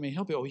resumes. You want me to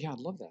help you? Oh, yeah, I'd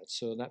love that.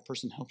 So that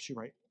person helps you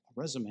write a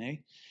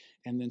resume.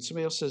 And then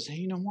somebody else says, hey,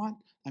 you know what?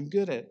 I'm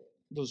good at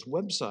those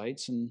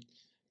websites. And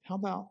how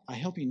about I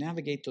help you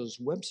navigate those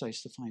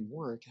websites to find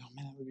work? Oh,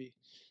 man, that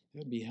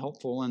would be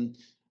helpful. And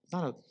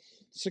about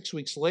 6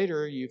 weeks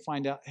later, you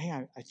find out, hey,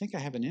 I think I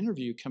have an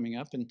interview coming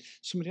up. And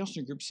somebody else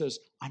in your group says,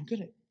 I'm good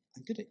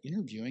at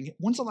interviewing.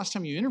 When's the last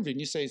time you interviewed? And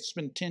you say, it's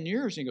been 10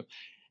 years. And you go,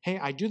 hey,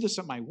 I do this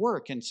at my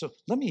work. And so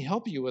let me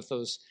help you with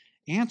those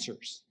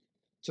answers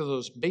to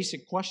those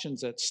basic questions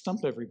that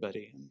stump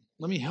everybody. And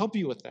let me help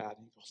you with that.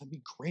 And he goes, that'd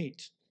be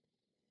great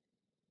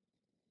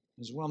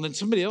as well. And then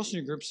somebody else in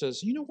your group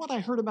says, you know what? I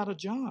heard about a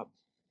job.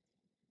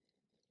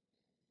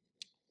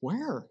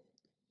 Where?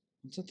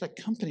 It's at that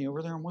company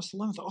over there on West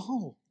 11th.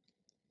 Oh.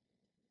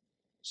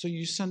 So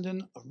you send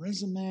in a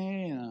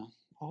resume and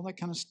all that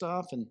kind of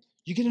stuff, and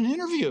you get an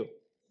interview. And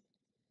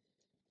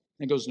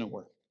it goes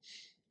nowhere.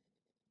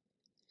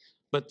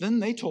 But then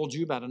they told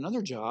you about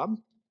another job,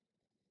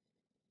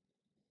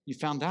 You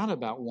found out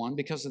about one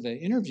because of the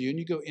interview, and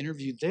you go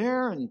interview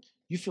there, and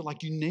you feel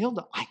like you nailed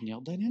it. I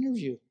nailed that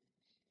interview.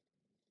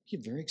 You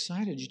get very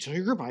excited. You tell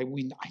your group, I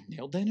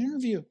nailed that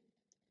interview.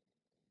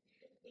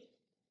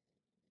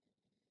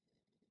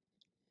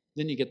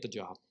 Then you get the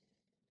job.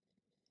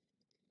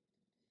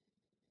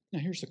 Now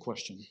here's the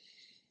question.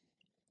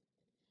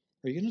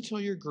 Are you going to tell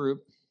your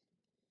group,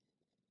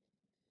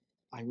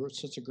 I wrote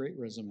such a great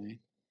resume,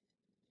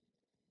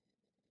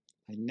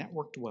 I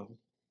networked well,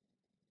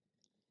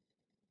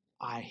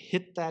 I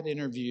hit that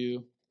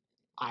interview,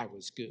 I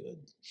was good?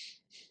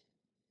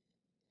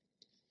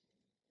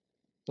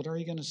 But are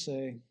you going to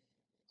say,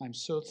 I'm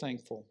so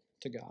thankful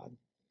to God,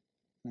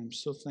 and I'm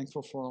so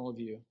thankful for all of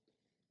you,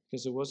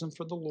 because it wasn't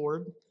for the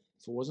Lord,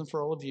 if it wasn't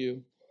for all of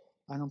you,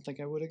 I don't think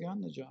I would have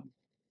gotten the job.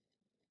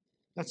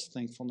 That's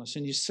thankfulness,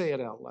 and you say it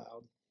out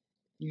loud.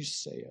 You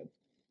say it.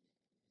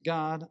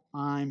 God,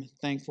 I'm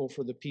thankful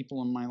for the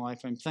people in my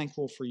life. I'm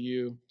thankful for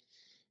you.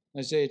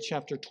 Isaiah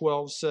chapter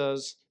 12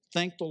 says,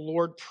 thank the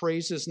Lord,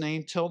 praise his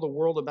name, tell the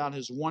world about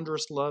his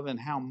wondrous love and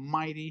how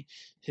mighty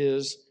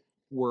his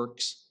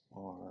works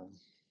are.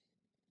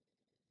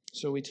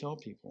 So we tell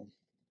people.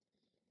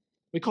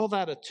 We call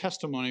that a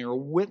testimony or a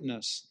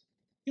witness.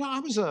 You know, I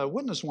was a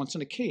witness once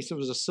in a case. It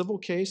was a civil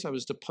case. I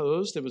was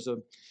deposed. It was a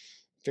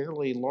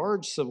fairly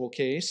large civil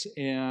case,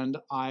 and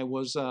I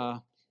was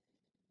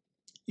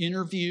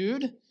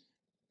interviewed,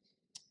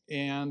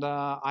 and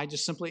I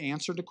just simply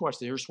answered the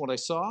question. Here's what I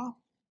saw.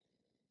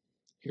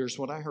 Here's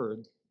what I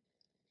heard.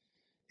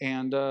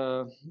 And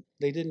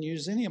they didn't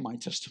use any of my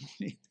testimony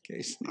in the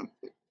case.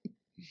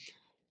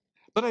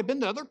 But I've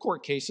been to other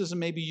court cases, and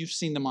maybe you've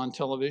seen them on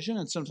television,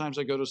 and sometimes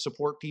I go to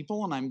support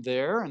people, and I'm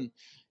there,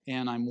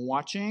 and I'm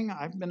watching.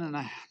 I've been in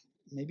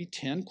maybe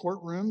 10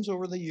 courtrooms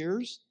over the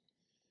years.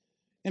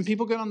 And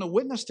people get on the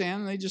witness stand,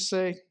 and they just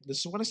say, this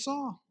is what I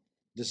saw.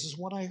 This is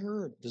what I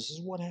heard. This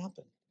is what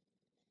happened.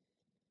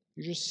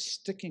 You're just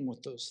sticking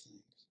with those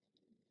things.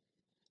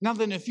 Now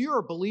then, if you're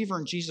a believer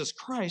in Jesus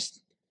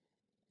Christ,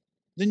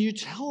 then you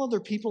tell other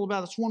people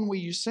about it. It's one way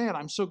you say it.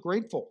 I'm so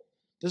grateful.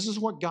 This is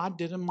what God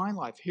did in my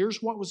life.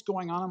 Here's what was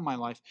going on in my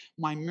life.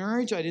 My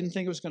marriage, I didn't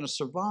think it was going to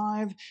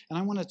survive. And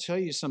I want to tell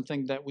you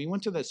something, that we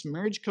went to this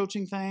marriage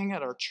coaching thing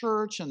at our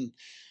church, and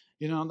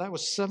that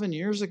was 7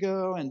 years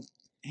ago. And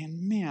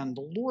man,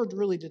 the Lord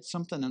really did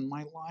something in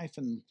my life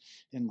and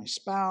in my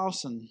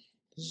spouse, and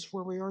this is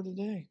where we are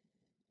today.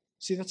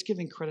 See, that's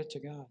giving credit to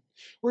God.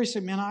 Where you say,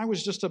 man, I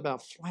was just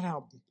about flat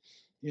out,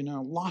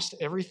 lost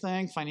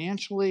everything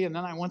financially, and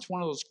then I went to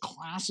one of those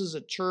classes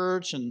at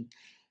church and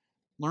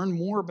learned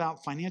more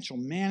about financial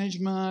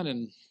management,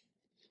 and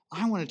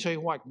I want to tell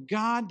you what,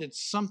 God did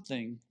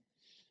something.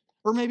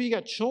 Or maybe you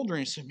got children,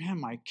 and you say, man,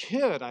 my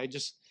kid, I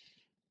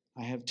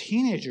have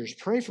teenagers,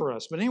 pray for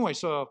us. But anyway,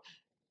 so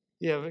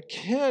you have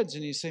kids,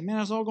 and you say,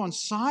 man, it's all going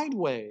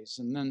sideways.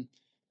 And then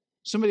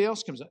somebody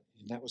else comes up,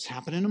 that was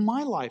happening in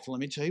my life. Let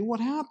me tell you what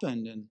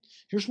happened. And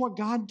here's what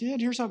God did.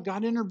 Here's how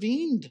God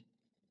intervened.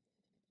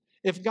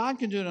 If God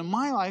can do it in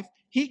my life,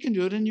 he can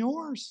do it in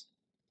yours.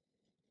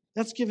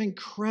 That's giving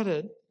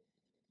credit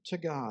to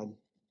God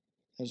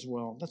as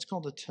well. That's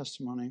called a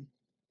testimony.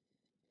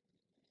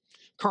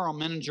 Carl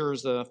Menninger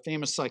is a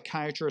famous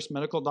psychiatrist,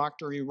 medical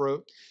doctor. He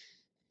wrote,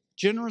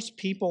 generous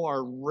people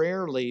are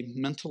rarely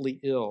mentally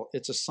ill.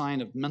 It's a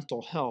sign of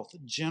mental health,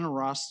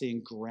 generosity,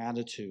 and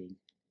gratitude.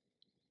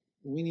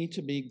 We need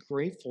to be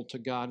grateful to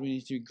God. We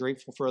need to be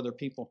grateful for other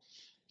people.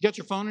 You got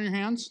your phone in your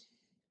hands?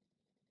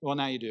 Well,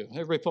 now you do.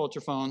 Everybody pull out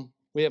your phone.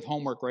 We have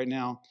homework right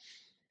now.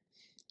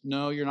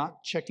 No, you're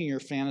not checking your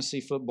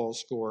fantasy football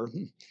score.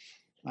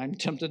 I'm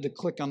tempted to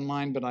click on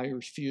mine, but I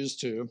refuse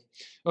to.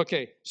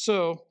 Okay,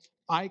 so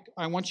I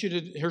want you to,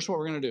 here's what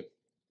we're going to do.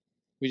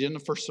 We did in the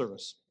first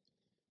service.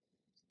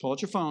 Pull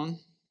out your phone.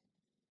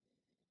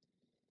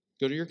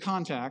 Go to your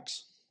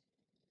contacts.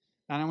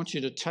 And I want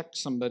you to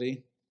text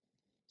somebody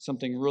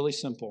something really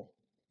simple.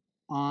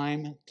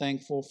 I'm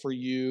thankful for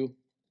you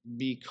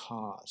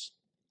because.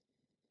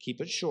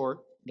 Keep it short.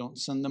 Don't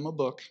send them a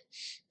book.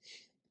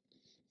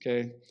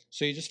 Okay,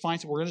 so you just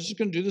find, we're just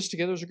going to do this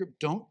together as a group.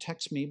 Don't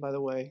text me, by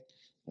the way.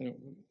 I don't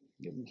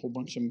get a whole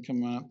bunch of them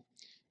coming up.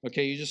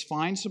 Okay, you just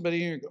find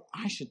somebody and you go,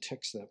 I should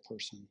text that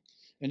person.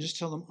 And just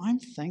tell them, I'm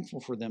thankful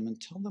for them, and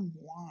tell them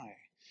why.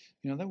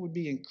 That would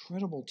be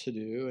incredible to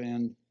do.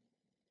 And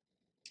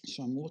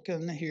so I'm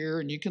looking here,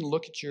 and you can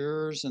look at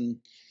yours, and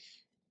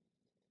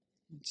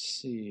let's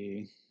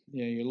see.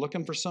 Yeah, you're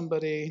looking for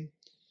somebody.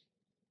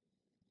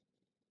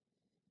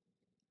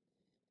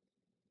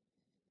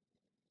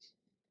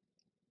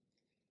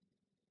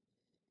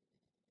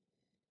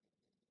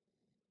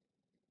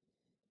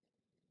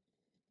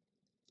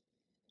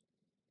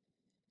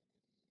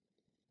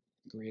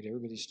 Great,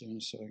 everybody's doing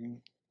a second.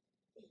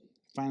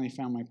 Finally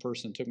found my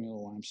person. It took me a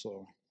little while. I'm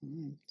slow.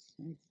 I'm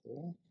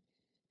thankful.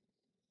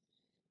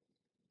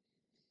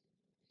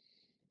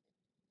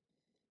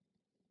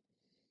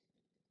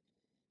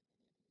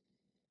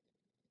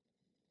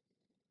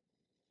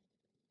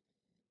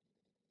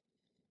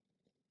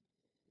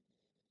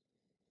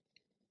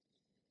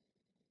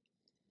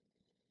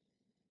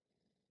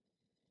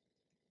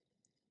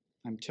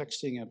 I'm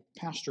texting a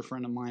pastor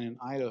friend of mine in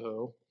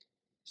Idaho.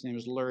 His name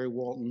is Larry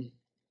Walton.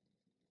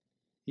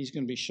 He's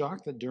going to be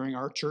shocked that during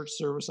our church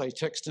service, I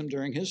text him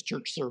during his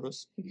church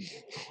service.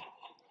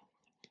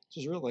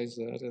 Just realized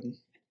that. And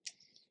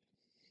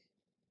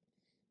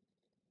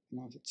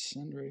I'll hit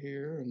send right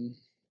here, and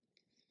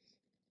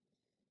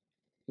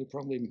we'll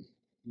probably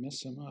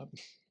mess him up.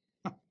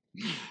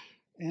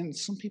 And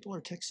some people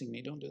are texting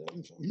me. Don't do that.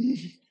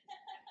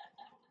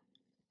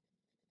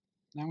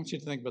 Now I want you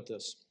to think about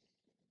this.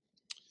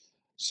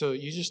 So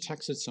you just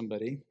texted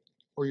somebody,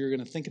 or you're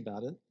going to think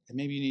about it, and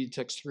maybe you need to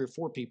text 3 or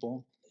 4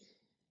 people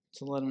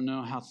to let them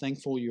know how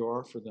thankful you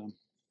are for them.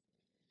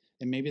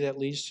 And maybe that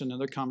leads to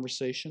another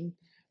conversation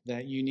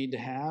that you need to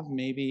have.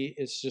 Maybe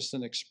it's just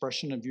an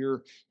expression of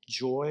your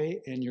joy,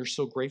 and you're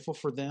so grateful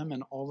for them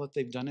and all that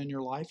they've done in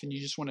your life, and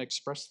you just want to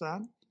express that.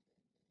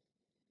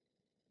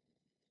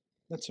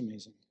 That's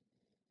amazing.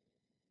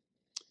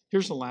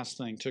 Here's the last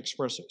thing to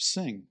express it.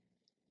 Sing.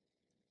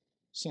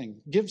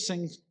 Sing. Give,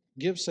 sing.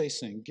 Give, say,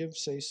 sing. Give,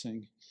 say,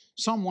 sing.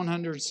 Psalm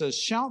 100 says,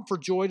 "Shout for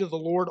joy to the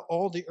Lord,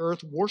 all the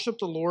earth. Worship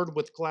the Lord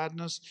with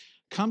gladness.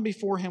 Come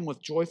before him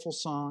with joyful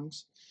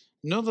songs.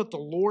 Know that the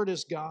Lord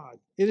is God.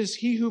 It is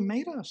he who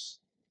made us,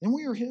 and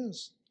we are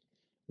his.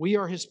 We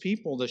are his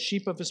people, the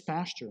sheep of his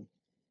pasture.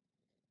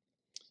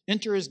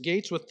 Enter his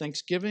gates with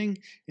thanksgiving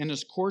and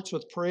his courts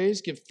with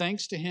praise. Give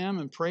thanks to him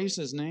and praise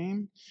his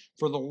name.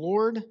 For the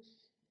Lord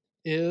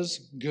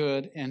is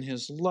good, and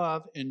his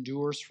love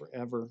endures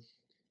forever.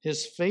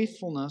 His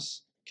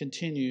faithfulness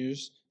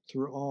continues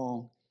through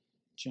all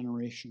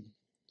generations."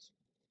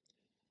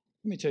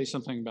 Let me tell you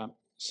something about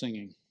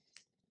singing.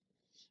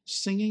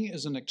 Singing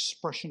is an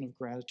expression of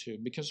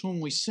gratitude, because when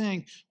we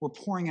sing, we're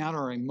pouring out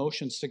our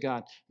emotions to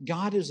God.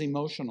 God is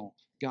emotional.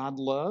 God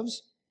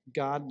loves.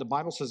 The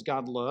Bible says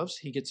God loves.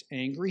 He gets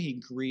angry. He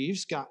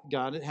grieves.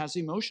 God has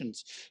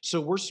emotions.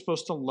 So we're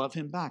supposed to love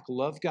him back.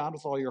 Love God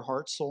with all your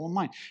heart, soul, and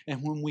mind.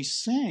 And when we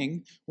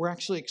sing, we're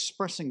actually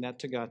expressing that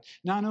to God.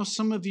 Now, I know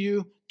some of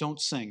you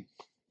don't sing.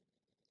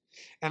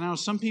 And I know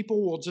some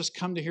people will just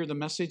come to hear the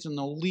message and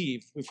they'll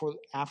leave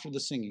after the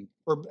singing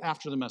or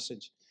after the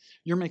message.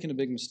 You're making a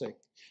big mistake,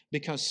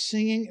 because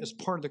singing is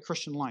part of the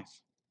Christian life.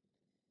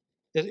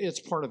 It's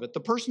part of it. The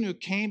person who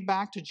came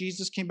back to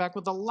Jesus came back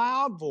with a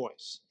loud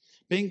voice,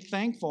 being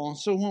thankful. And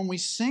so when we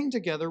sing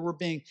together, we're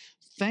being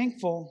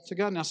thankful to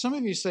God. Now, some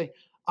of you say,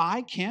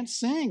 "I can't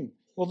sing."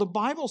 Well, the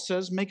Bible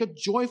says make a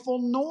joyful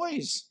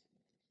noise.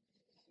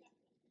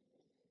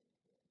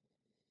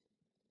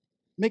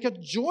 Make a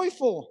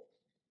joyful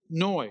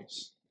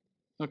noise,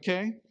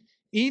 okay?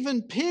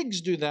 Even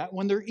pigs do that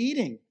when they're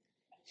eating.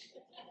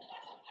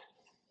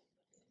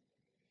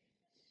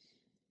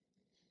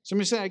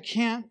 Somebody say, "I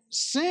can't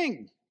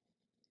sing,"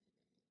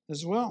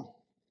 as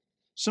well.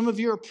 Some of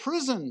you are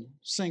prison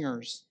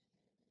singers.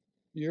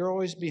 You're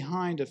always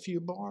behind a few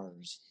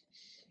bars.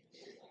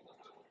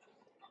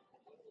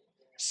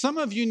 Some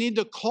of you need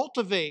to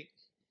cultivate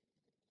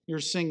your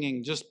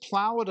singing. Just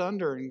plow it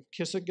under and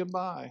kiss it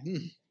goodbye.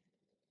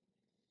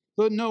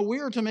 But no, we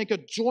are to make a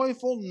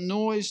joyful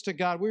noise to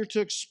God. We are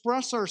to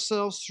express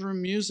ourselves through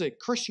music.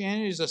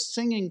 Christianity is a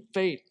singing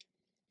faith.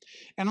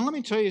 And let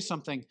me tell you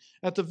something.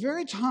 At the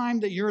very time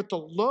that you're at the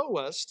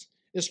lowest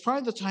is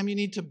probably the time you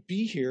need to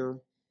be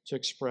here to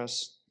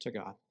express to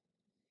God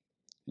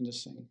and to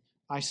sing.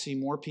 I see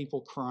more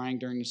people crying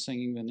during the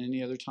singing than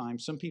any other time.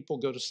 Some people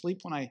go to sleep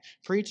when I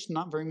preach.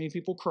 Not very many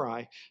people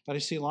cry, but I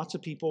see lots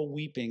of people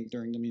weeping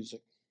during the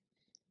music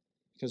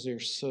because they're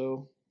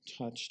so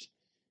touched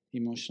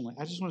emotionally.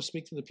 I just want to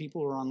speak to the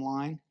people who are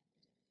online.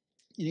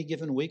 Any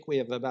given week, we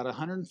have about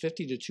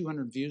 150 to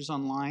 200 views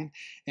online.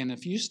 And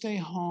if you stay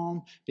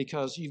home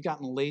because you've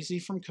gotten lazy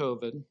from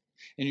COVID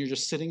and you're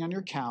just sitting on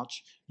your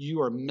couch,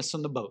 you are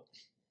missing the boat.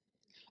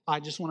 I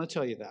just want to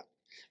tell you that.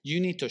 You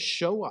need to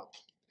show up,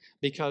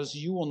 because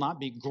you will not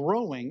be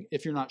growing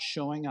if you're not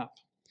showing up.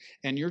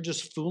 And you're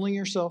just fooling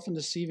yourself and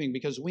deceiving,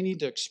 because we need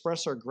to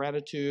express our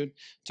gratitude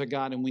to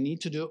God, and we need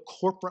to do it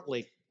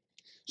corporately.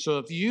 So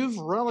if you've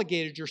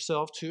relegated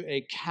yourself to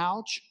a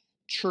couch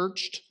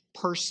churched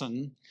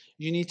person,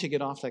 you need to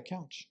get off that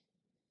couch.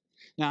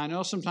 Now, I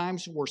know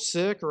sometimes we're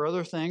sick or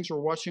other things, we're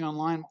watching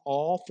online,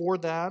 all for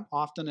that.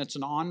 Often it's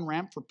an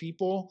on-ramp for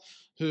people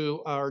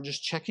who are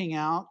just checking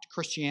out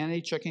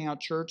Christianity, checking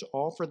out church,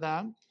 all for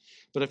that.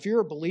 But if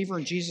you're a believer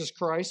in Jesus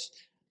Christ,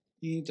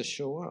 you need to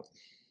show up,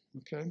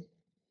 okay?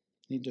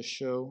 You need to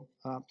show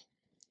up.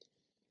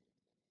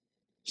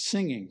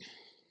 Singing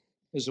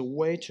is a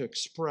way to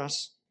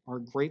express our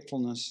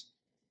gratefulness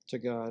to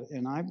God.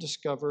 And I've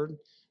discovered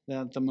that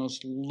at the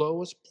most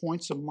lowest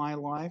points of my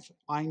life,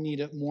 I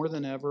need it more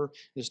than ever,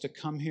 is to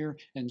come here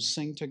and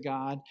sing to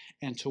God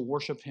and to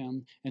worship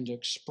him and to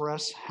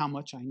express how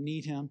much I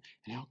need him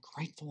and how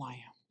grateful I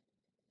am.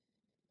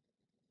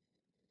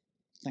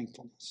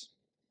 Thankfulness.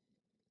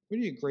 What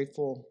are you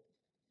grateful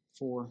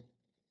for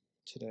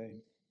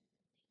today?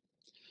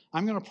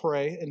 I'm going to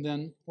pray, and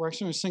then we're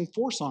actually going to sing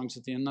 4 songs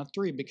at the end, not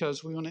 3,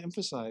 because we want to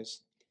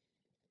emphasize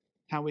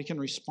how we can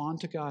respond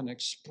to God and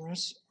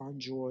express our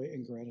joy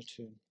and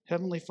gratitude.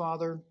 Heavenly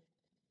Father,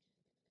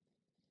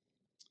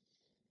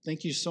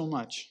 Thank you so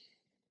much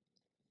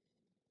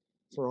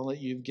for all that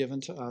you've given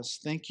to us.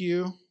 Thank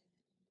you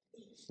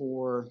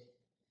for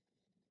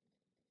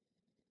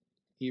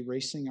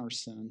erasing our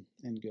sin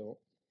and guilt.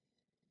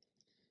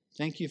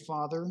 Thank you,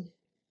 Father,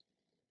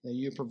 that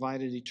you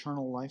provided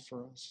eternal life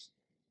for us.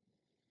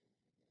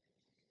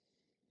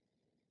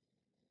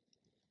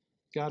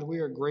 God, we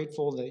are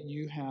grateful that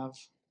you have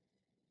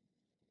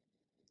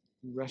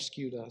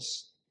rescued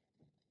us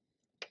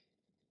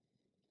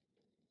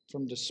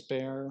from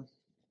despair,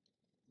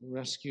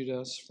 rescued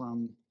us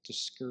from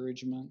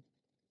discouragement.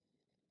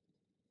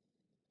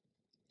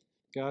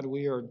 God,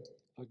 we are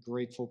a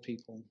grateful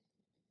people.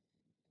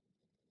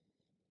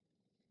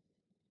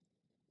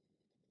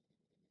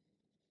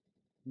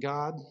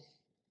 God,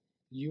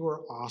 you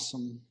are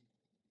awesome,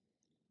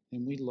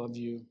 and we love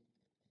you.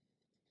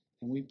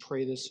 And we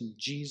pray this in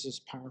Jesus'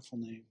 powerful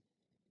name.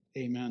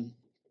 Amen.